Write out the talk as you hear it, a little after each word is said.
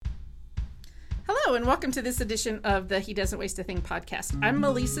Hello, and welcome to this edition of the He Doesn't Waste a Thing podcast. I'm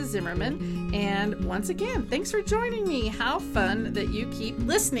Melissa Zimmerman, and once again, thanks for joining me. How fun that you keep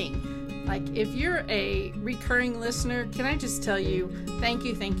listening. Like, if you're a recurring listener, can I just tell you, thank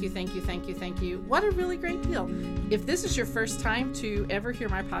you. What a really great deal. If this is your first time to ever hear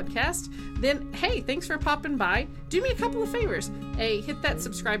my podcast, then, hey, thanks for popping by. Do me a couple of favors. Hey, hit that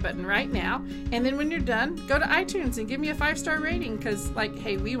subscribe button right now. And then when you're done, go to iTunes and give me a 5-star rating because, like,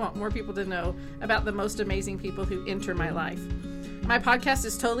 hey, we want more people to know about the most amazing people who enter my life. My podcast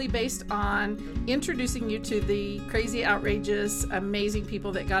is totally based on introducing you to the crazy, outrageous, amazing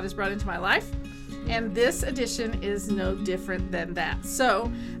people that God has brought into my life. And this edition is no different than that.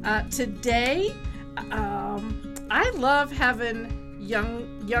 So today, I love having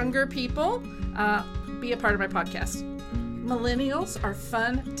younger people be a part of my podcast. Millennials are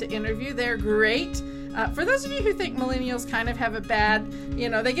fun to interview. They're great. For those of you who think millennials kind of have a bad,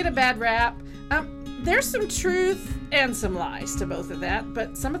 they get a bad rap, there's some truth and some lies to both of that,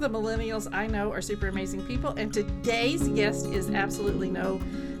 but some of the millennials I know are super amazing people, and today's guest is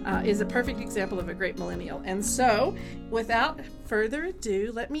is a perfect example of a great millennial. And so, without further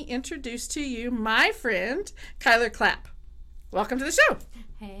ado, let me introduce to you my friend, Kyler Clapp. Welcome to the show.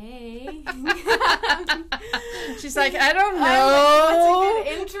 Hey. She's like, I don't know. What's a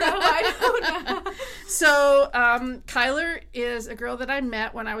good intro? I don't know. So, Kyler is a girl that I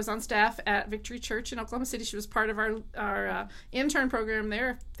met when I was on staff at Victory Church in Oklahoma City. She was part of our intern program there,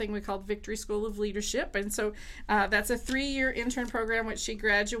 a thing we called Victory School of Leadership. And so that's a 3-year intern program which she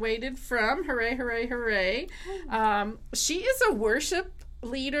graduated from. Hooray, hooray, hooray. She is a worship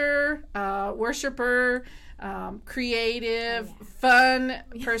leader, worshiper, creative, fun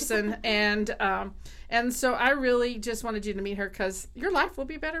person, and so I really just wanted you to meet her because your life will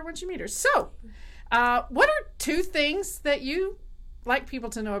be better once you meet her. So, what are 2 things that you like people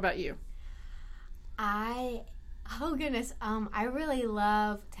to know about you? I really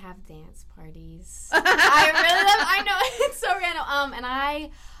love to have dance parties. I know, it's so random.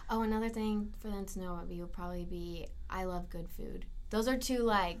 Another thing for them to know about me would probably be I love good food. Those are 2,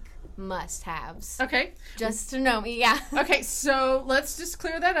 must-haves. Okay. Just to know me, yeah. Okay, so let's just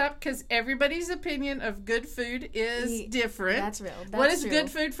clear that up because everybody's opinion of good food is different. That's real. What is good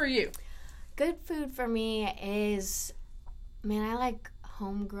food for you? Good food for me is, I like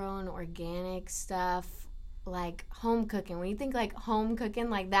homegrown, organic stuff, like home cooking. When you think home cooking,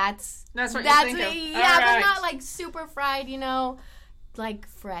 that's what you think of. Yeah, right. But not super fried, like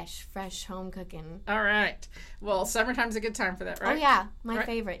fresh home cooking. All right. Well, summertime's a good time for that, right? Oh, yeah. My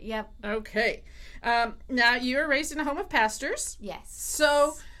favorite. Yep. Okay. Now, you were raised in a home of pastors. Yes.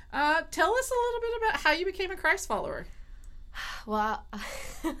 So, tell us a little bit about how you became a Christ follower. Well,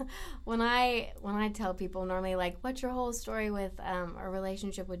 when I tell people normally, what's your whole story with a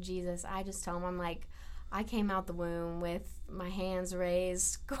relationship with Jesus, I just tell them, I came out the womb with my hands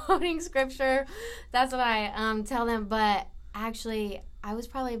raised, quoting scripture. That's what I tell them. But actually, I was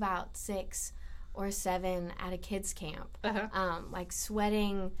probably about 6 or 7 at a kids' camp,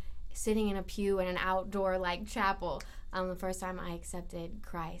 sweating, sitting in a pew in an outdoor chapel. The first time I accepted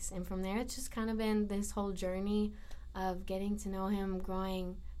Christ, and from there, it's just kind of been this whole journey of getting to know Him,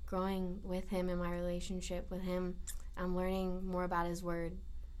 growing with Him in my relationship with Him. I'm learning more about His Word.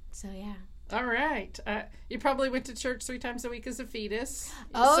 So yeah. All right. You probably went to church 3 times a week as a fetus.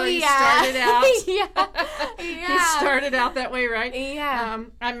 Oh, so you yeah. started out. Yeah. You started out that way, right? Yeah.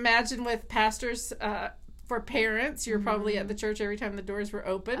 I imagine with pastors, for parents, you're probably at the church every time the doors were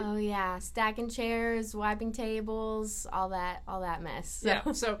open. Oh yeah, stacking chairs, wiping tables, all that mess. So.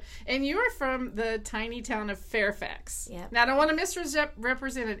 Yeah. So, and you are from the tiny town of Fairfax. Yep. Now, I don't want to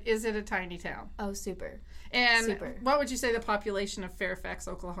misrepresent it. Is it a tiny town? Oh, super. And super. What would you say the population of Fairfax,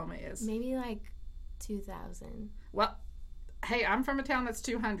 Oklahoma is? Maybe 2,000. Well, hey, I'm from a town that's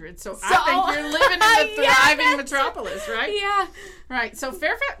 200, so I think you're living in a thriving metropolis, right? Yeah. Right. So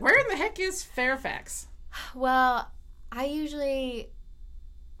Fairfax, where in the heck is Fairfax? Well, I usually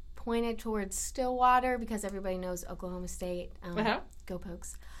point it towards Stillwater because everybody knows Oklahoma State. Go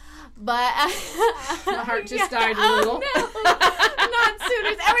Pokes. But my heart just died a little. No, not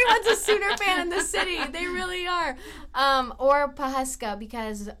Sooners. Everyone's a Sooner fan in the city. They really are. Or Pawhuska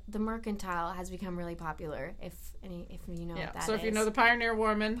because the Mercantile has become really popular. If you know what that is. So if you know the Pioneer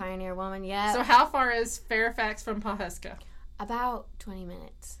Woman. Pioneer Woman, yeah. So how far is Fairfax from Pawhuska? About 20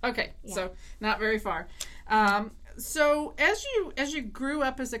 minutes. Okay, yeah. So not very far. So as you grew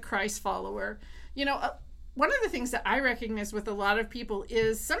up as a Christ follower, one of the things that I recognize with a lot of people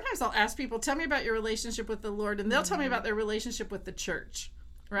is sometimes I'll ask people, tell me about your relationship with the Lord, and they'll tell me about their relationship with the church,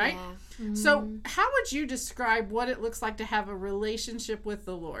 right? Yeah. Mm-hmm. So how would you describe what it looks like to have a relationship with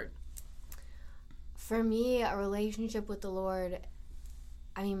the Lord? For me, a relationship with the Lord,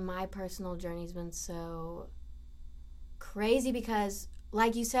 I mean, my personal journey's been so crazy because,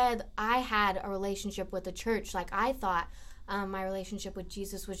 like you said, I had a relationship with the church. Like, I thought my relationship with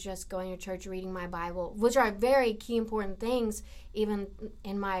Jesus was just going to church, reading my Bible, which are very key, important things, even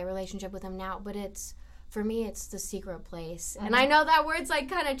in my relationship with him now. But for me, it's the secret place. And I know that word's, like,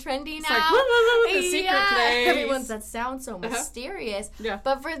 kind of trendy It's now. like, woo, the secret place. Everyone's, that sounds so mysterious. Yeah.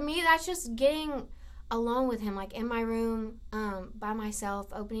 But for me, that's just getting alone with him, like in my room, by myself,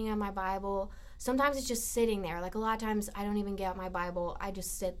 opening up my Bible. Sometimes it's just sitting there. Like, a lot of times I don't even get out my Bible. I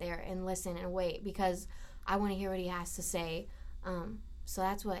just sit there and listen and wait because I want to hear what he has to say. So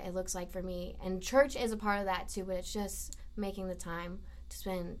that's what it looks like for me. And church is a part of that too, but it's just making the time to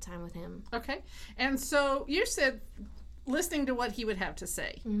spend time with him. Okay. And so you said listening to what he would have to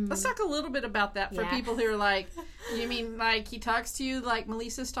say. Mm-hmm. Let's talk a little bit about that for people who are like, you mean like he talks to you like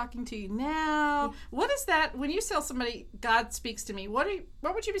Melissa's talking to you now? What is that? When you tell somebody God speaks to me, what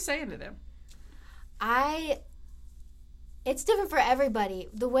would you be saying to them? It's different for everybody.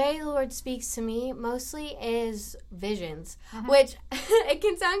 The way the Lord speaks to me mostly is visions, which it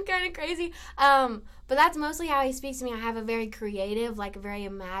can sound kind of crazy, but that's mostly how he speaks to me. I have a very creative, like a very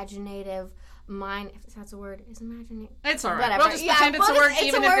imaginative mind. If that's a word, is imaginative? It's all right. Whatever. We'll just pretend it's a word, it's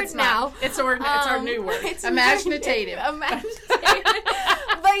even a word if it's now. not. It's a word. It's our new word. Imaginative. But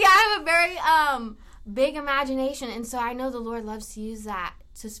yeah, I have a very big imagination, and so I know the Lord loves to use that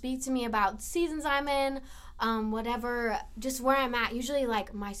to speak to me about seasons I'm in, whatever, just where I'm at. Usually,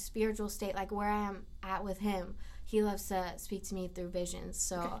 like, my spiritual state, like where I am at with him. He loves to speak to me through visions,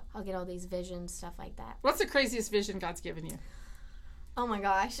 so I'll get all these visions, stuff like that. What's the craziest vision God's given you? Oh my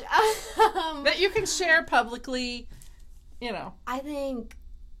gosh. That you can share publicly, you know. I think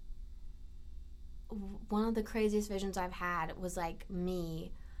one of the craziest visions I've had was like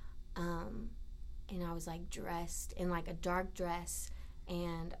me, and I was like dressed in like a dark dress,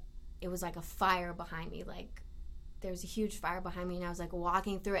 and it was like a fire behind me, like there was a huge fire behind me, and I was like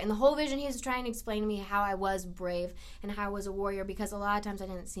walking through it, and the whole vision he was trying to explain to me how I was brave and how I was a warrior, because a lot of times I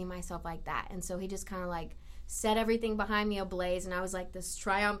didn't see myself like that, and so he just kind of like set everything behind me ablaze, and I was like this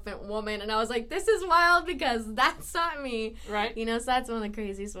triumphant woman, and I was like, this is wild because that's not me, right? You know, so that's one of the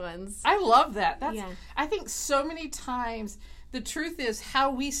craziest ones. I love that. I think so many times the truth is how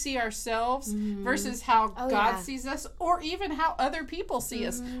we see ourselves versus how God sees us, or even how other people see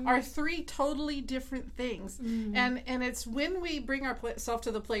us, are three totally different things. And it's when we bring ourselves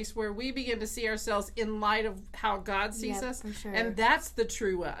to the place where we begin to see ourselves in light of how God sees us, for sure. and that's the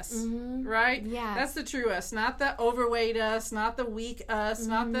true us, right? Yeah. That's the true us, not the overweight us, not the weak us,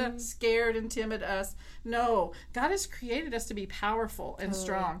 not the scared and timid us. No, God has created us to be powerful and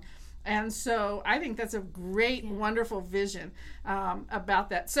strong. And so I think that's a great, wonderful vision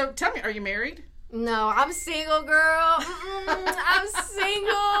about that. So tell me, are you married? No, I'm single, girl. I'm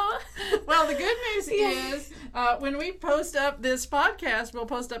single. Well, the good news is when we post up this podcast, we'll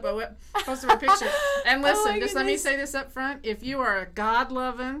post up a picture. And listen, just let me say this up front. If you are a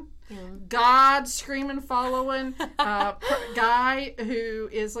God-loving, God screaming, following guy who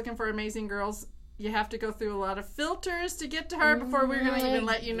is looking for amazing girls, you have to go through a lot of filters to get to her before we're going to even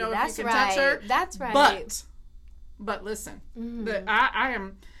let you know if you can touch her. That's right. But listen, I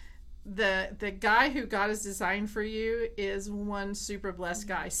am the guy who God has designed for you is one super blessed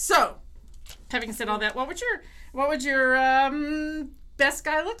guy. So, having said all that, what would your best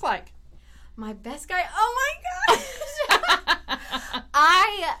guy look like? My best guy? Oh my gosh!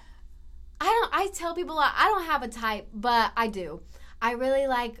 I tell people I don't have a type, but I do. I really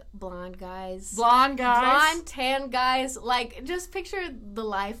like blonde guys. Blonde, tan guys. Like, just picture the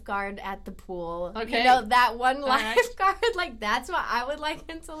lifeguard at the pool. Okay. You know, that one lifeguard. Right. Like, that's what I would like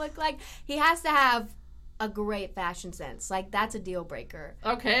him to look like. He has to have a great fashion sense. Like, that's a deal breaker.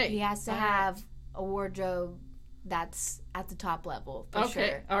 Okay. He has to have a wardrobe that's at the top level, for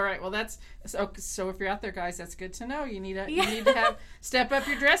sure. All right. Well, that's so if you're out there, guys, that's good to know. You need to step up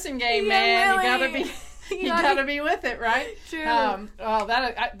your dressing game, man. Really. You gotta be with it, right? True. Well,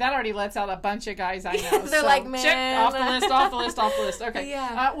 that already lets out a bunch of guys I know. They're like, man, check off the list. Okay.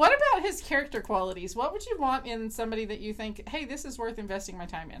 Yeah. What about his character qualities? What would you want in somebody that you think, hey, this is worth investing my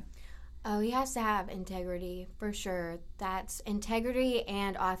time in? Oh, he has to have integrity, for sure. That's integrity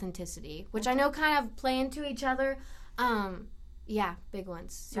and authenticity, which I know kind of play into each other. Yeah, big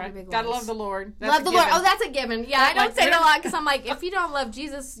ones. Super big ones. Gotta love the Lord. Love the Lord. Oh, that's a given. Yeah, I don't say it a lot because I'm like, if you don't love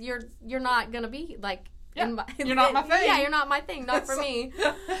Jesus, you're not gonna be like. You're not my thing. Yeah, you're not my thing. Not for me.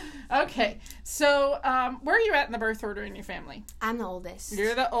 Okay. So, where are you at in the birth order in your family? I'm the oldest.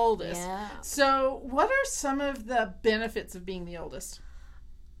 You're the oldest. Yeah. So, what are some of the benefits of being the oldest?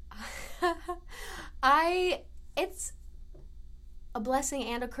 It's a blessing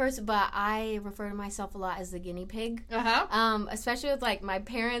and a curse, but I refer to myself a lot as the guinea pig. Especially with like my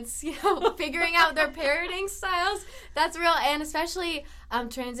parents, figuring out their parenting styles. That's real, and especially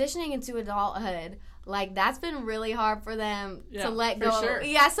transitioning into adulthood. Like, that's been really hard for them to let go. Sure.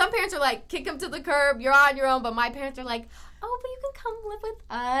 Yeah, some parents are like, kick them to the curb, you're on your own. But my parents are like, oh, but you can come live with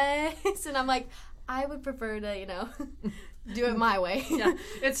us. And I'm like, I would prefer to, do it my way. Yeah,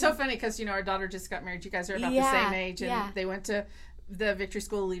 it's so funny because, our daughter just got married. You guys are about the same age. And they went to the Victory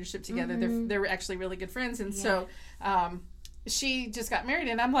School of Leadership together. They're actually really good friends. And so she just got married,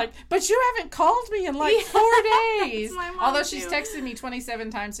 and I'm like, but you haven't called me in like 4 days. Although she's texted me 27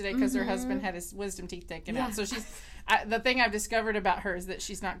 times today because her husband had his wisdom teeth taken out. So the thing I've discovered about her is that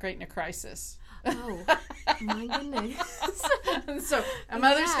she's not great in a crisis. Oh, my goodness. So a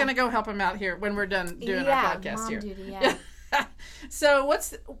mother's going to go help him out here when we're done doing our podcast mom here. Duty, So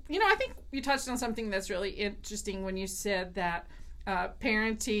I think you touched on something that's really interesting when you said that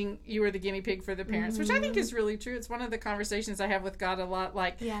parenting, you were the guinea pig for the parents, which I think is really true. It's one of the conversations I have with God a lot.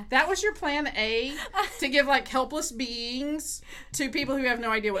 Like, that was your plan A, to give like helpless beings to people who have no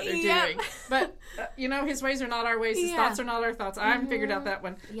idea what they're doing. But his ways are not our ways. His thoughts are not our thoughts. I haven't figured out that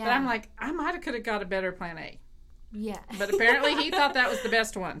one. But I'm like, I could have got a better plan A. Yeah. But apparently he thought that was the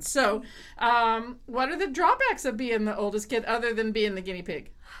best one. So what are the drawbacks of being the oldest kid other than being the guinea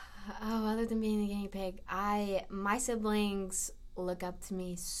pig? Oh, other than being the guinea pig, my siblings look up to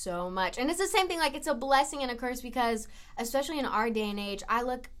me so much. And it's the same thing, like, it's a blessing and a curse because, especially in our day and age, I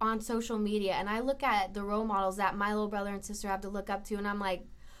look on social media and I look at the role models that my little brother and sister have to look up to, and I'm like,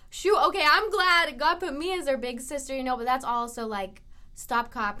 shoot, okay, I'm glad God put me as their big sister, but that's also like,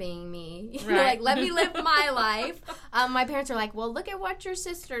 stop copying me. Like, let me live my life. My parents are like, well, look at what your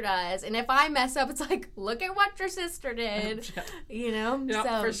sister does. And if I mess up, it's like, look at what your sister did.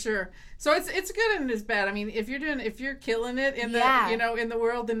 Yeah, for sure. So it's good and it's bad. I mean, if you're killing it in the in the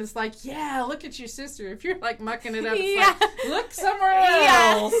world, then it's like, yeah, look at your sister. If you're like mucking it up, it's like, look somewhere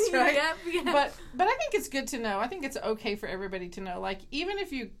else, right? But I think it's good to know. I think it's okay for everybody to know. Like, even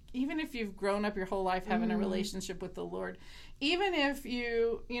if you've grown up your whole life having a relationship with the Lord, even if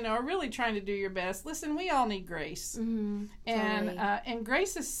you are really trying to do your best, listen, we all need grace, and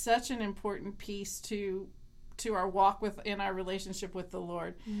grace is such an important piece to our walk in our relationship with the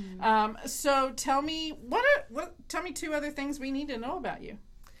Lord. So tell me, tell me 2 other things we need to know about you.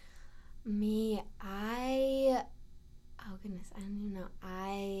 Me, oh goodness, I don't even know.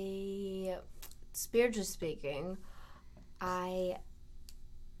 Spiritually speaking, I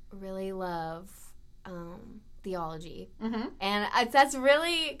really love theology, and that's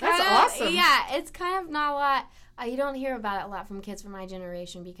really that's awesome. Yeah, it's kind of not a lot. You don't hear about it a lot from kids from my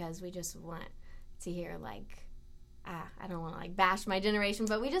generation because we just want to hear like, I don't want to like bash my generation,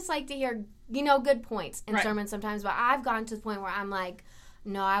 but we just like to hear good points in sermons sometimes. But I've gotten to the point where I'm like,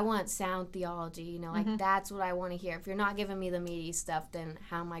 no, I want sound theology. Like, that's what I want to hear. If you're not giving me the meaty stuff, then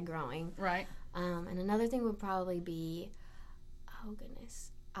how am I growing? Right. And another thing would probably be, oh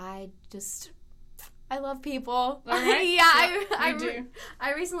goodness, I love people. All right.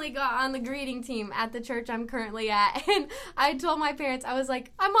 I recently got on the greeting team at the church I'm currently at, and I told my parents, I was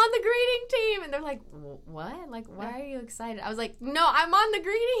like, I'm on the greeting team, and they're like, what? Like, why are you excited? I was like, no, I'm on the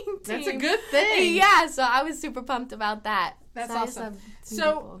greeting team. That's a good thing. Yeah, so I was super pumped about that. That's awesome.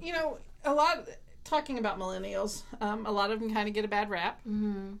 So, talking about millennials, a lot of them kind of get a bad rap.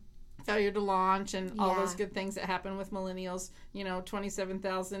 Failure to launch and all those good things that happen with millennials,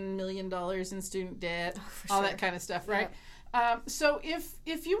 $27,000 million in student debt, all that kind of stuff, right? So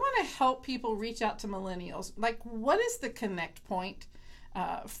if you want to help people reach out to millennials, like, what is the connect point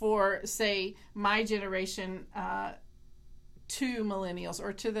for, say, my generation to millennials,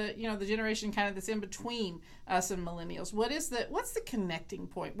 or to the the generation kind of that's in between us and millennials? What's the connecting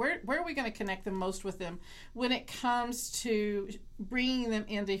point? Where are we going to connect the most with them when it comes to bringing them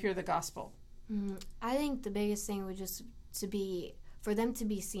in to hear the gospel? I think the biggest thing would just be for them to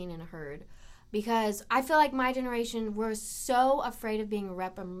be seen and heard, because I feel like my generation, we're so afraid of being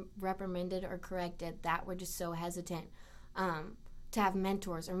reprimanded or corrected that we're just so hesitant to have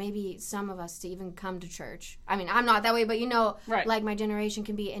mentors, or maybe some of us to even come to church. I mean, I'm not that way, but like my generation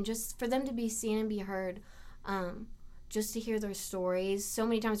can be, and just for them to be seen and be heard, just to hear their stories. So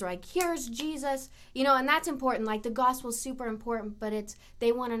many times we're like, here's Jesus, and that's important. Like, the gospel's super important, but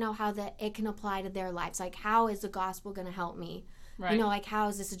they want to know how it can apply to their lives. Like, how is the gospel going to help me? Right. Like, how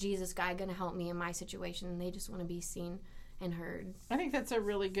is this Jesus guy going to help me in my situation? And they just want to be seen and heard. I think that's a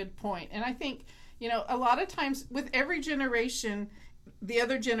really good point. And I think, a lot of times with every generation, the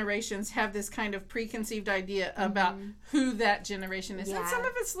other generations have this kind of preconceived idea about who that generation is. And some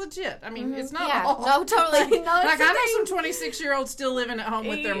of it's legit. I mean, it's not all. No, totally. No, like I know some 26-year-olds still living at home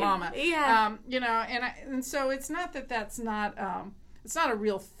with their mama. Yeah. You know, and so it's not that that's not it's not a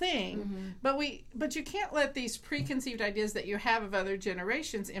real thing, but you can't let these preconceived ideas that you have of other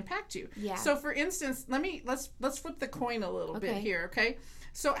generations impact you. Yeah. So for instance, let's flip the coin a little bit here, okay?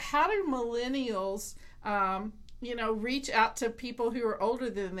 So how do millennials reach out to people who are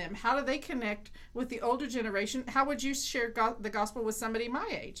older than them? How do they connect with the older generation? How would you share the gospel with somebody my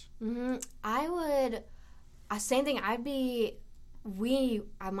age? I would, same thing.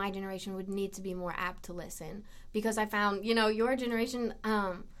 My generation would need to be more apt to listen, because I found, your generation,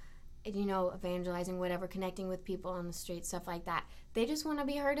 evangelizing, whatever, connecting with people on the street, stuff like that. They just want to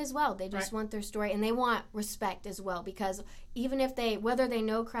be heard as well. They just want their story, and they want respect as well, because even if whether they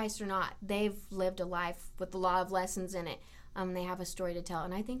know Christ or not, they've lived a life with a lot of lessons in it. They have a story to tell,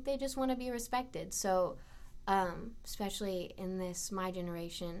 and I think they just want to be respected. So, especially in my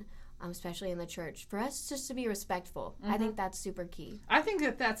generation, especially in the church, for us just to be respectful. I think that's super key. I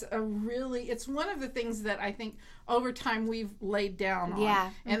think that's it's one of the things that I think over time we've laid down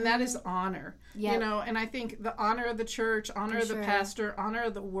on. And that is honor. Yep. And I think the honor of the church, honor of the pastor, honor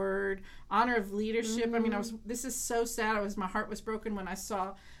of the word, honor of leadership. I mean, this is so sad. My heart was broken when I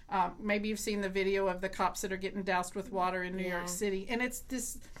saw, maybe you've seen the video of the cops that are getting doused with water in New York City. And it's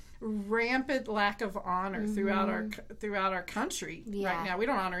this rampant lack of honor throughout our country right now. We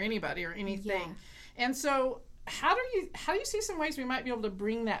don't honor anybody or anything. And so how do you see some ways we might be able to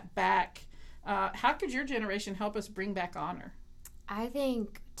bring that back? How could your generation help us bring back honor? I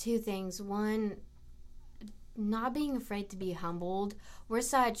think two things. One, not being afraid to be humbled. We're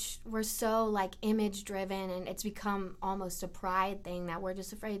so like image driven, and it's become almost a pride thing that we're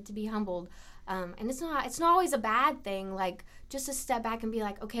just afraid to be humbled. And it's not always a bad thing, like just to step back and be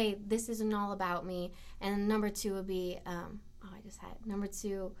like, okay, this isn't all about me. And number two would be, number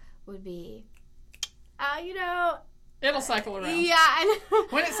two would be, it'll cycle around. Yeah.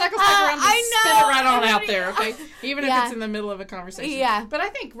 When it cycles back around, just spin it right on out there, okay? Even if it's in the middle of a conversation. Yeah. But I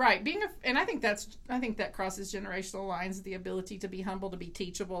think, and I think that crosses generational lines, the ability to be humble, to be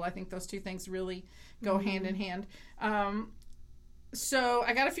teachable. I think those two things really go hand in hand. So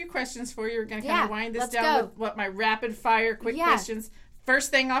I got a few questions for you. We're going to kind of wind this down with my rapid fire quick questions.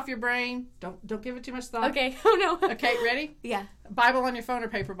 First thing off your brain. Don't give it too much thought. Okay. Oh, no. Okay, ready? Yeah. Bible on your phone or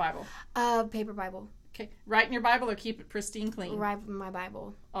paper Bible? Paper Bible. Okay. Write in your Bible or keep it pristine clean? Write in my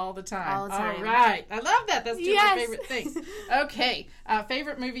Bible. All the time. All the time. All right. I love that. That's two of my favorite things. Okay.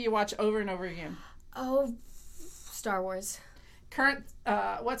 Favorite movie you watch over and over again? Oh, Star Wars. Current,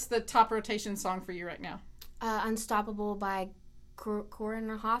 what's the top rotation song for you right now? Unstoppable by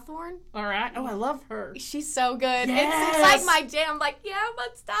Corinna Hawthorne. All right. Oh, I love her. She's so good. Yes. It's like my jam. I'm like, I'm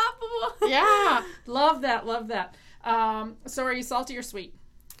unstoppable. Yeah. Love that. Love that. So are you salty or sweet?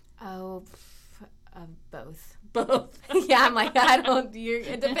 Oh, both. Both. Yeah, I'm like,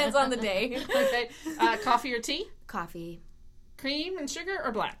 it depends on the day. Okay. Coffee or tea? Coffee. Cream and sugar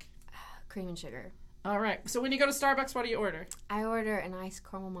or black? Cream and sugar. All right. So when you go to Starbucks, what do you order? I order an iced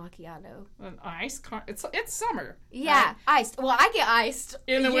caramel macchiato. An iced it's summer. Yeah, right? Iced. Well, I get iced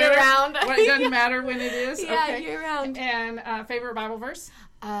in the year winter. Round. Well, it doesn't matter when it is. Yeah, okay. year round. And favorite Bible verse?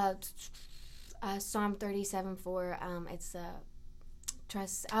 Psalm 37:4. It's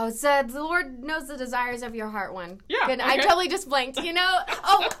trust. Oh, it's the Lord knows the desires of your heart one. Yeah. Good. Okay. I totally just blanked.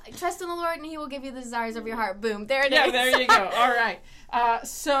 Trust in the Lord and He will give you the desires of your heart. Boom. There it is. Yeah, there you go. All right.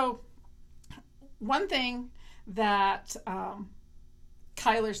 So one thing that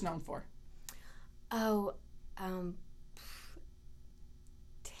Kyler's known for. Oh,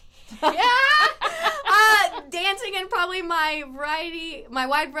 dancing and probably my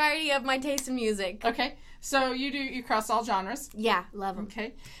wide variety of my taste in music. Okay, so you cross all genres. Yeah, love them.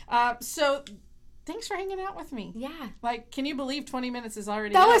 Okay, so thanks for hanging out with me. Yeah. Like, can you believe 20 minutes is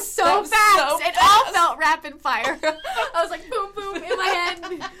already That up? was so fast. It all felt rapid fire. I was like, boom, boom, in my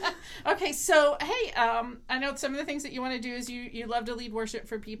head. Okay, so, hey, I know some of the things that you want to do is you love to lead worship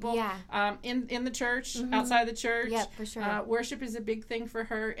for people. Yeah. In the church, outside the church. Yeah, for sure. Worship is a big thing for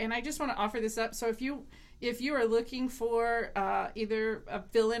her, and I just want to offer this up. So if you are looking for either a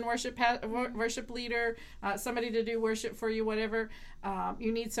fill-in worship leader, somebody to do worship for you, whatever,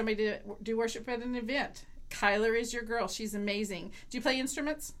 you need somebody to do worship at an event, Kyler is your girl. She's amazing. Do you play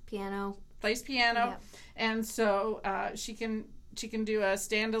instruments? Piano. Plays piano. Yep. And so she can do a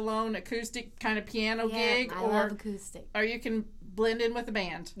standalone acoustic kind of piano gig. I love acoustic. Or you can blend in with the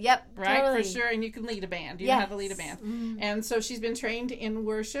band. Yep, right, totally. for sure. And you can lead a band. You know how to lead a band. Mm-hmm. And so she's been trained in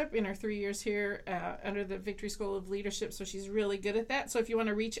worship in her 3 years here under the Victory School of Leadership. So she's really good at that. So if you want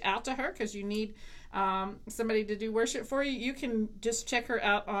to reach out to her because you need somebody to do worship for you, you can just check her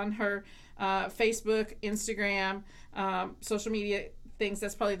out on her Facebook, Instagram, social media things.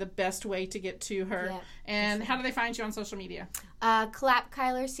 That's probably the best way to get to her. Yep, and how do they find you on social media? Clapp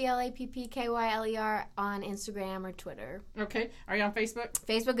Kyler, CLAPPKYLER on Instagram or Twitter. Okay. Are you on Facebook?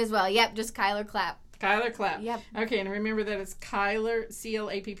 Facebook as well. Yep, just Kyler Clapp. Kyler Clapp. Yep. Okay, and remember that it's Kyler,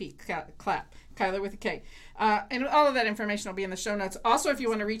 CLAPP, Clapp. Kyler with a K. And all of that information will be in the show notes. Also, if you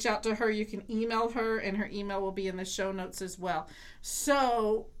want to reach out to her, you can email her, and her email will be in the show notes as well.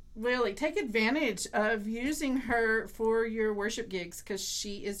 So, really, take advantage of using her for your worship gigs because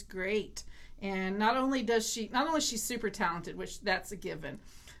she is great. And not only is she super talented, which that's a given,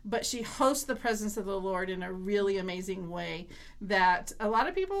 but she hosts the presence of the Lord in a really amazing way that a lot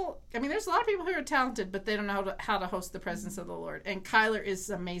of people, there's a lot of people who are talented, but they don't know how to host the presence of the Lord. And Kyler is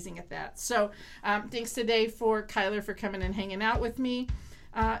amazing at that. So thanks today for Kyler for coming and hanging out with me.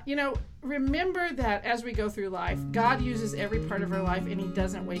 Remember that as we go through life, God uses every part of our life and he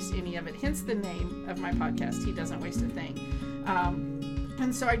doesn't waste any of it. Hence the name of my podcast, He Doesn't Waste a Thing.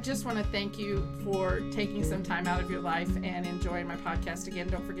 And so I just want to thank you for taking some time out of your life and enjoying my podcast. Again,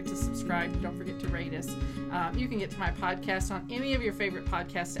 don't forget to subscribe. Don't forget to rate us. You can get to my podcast on any of your favorite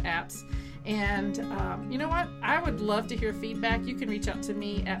podcast apps. And you know what? I would love to hear feedback. You can reach out to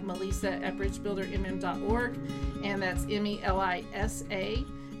me at melissa@bridgebuildermm.org. And that's MELISA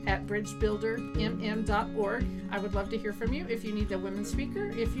at bridgebuildermm.org. I would love to hear from you. If you need a women's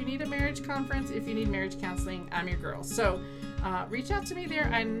speaker, if you need a marriage conference, if you need marriage counseling, I'm your girl. So reach out to me there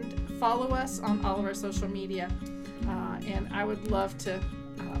and follow us on all of our social media. And I would love to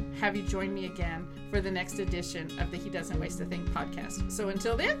have you join me again for the next edition of the He Doesn't Waste a Thing podcast. So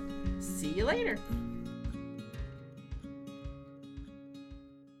until then, see you later.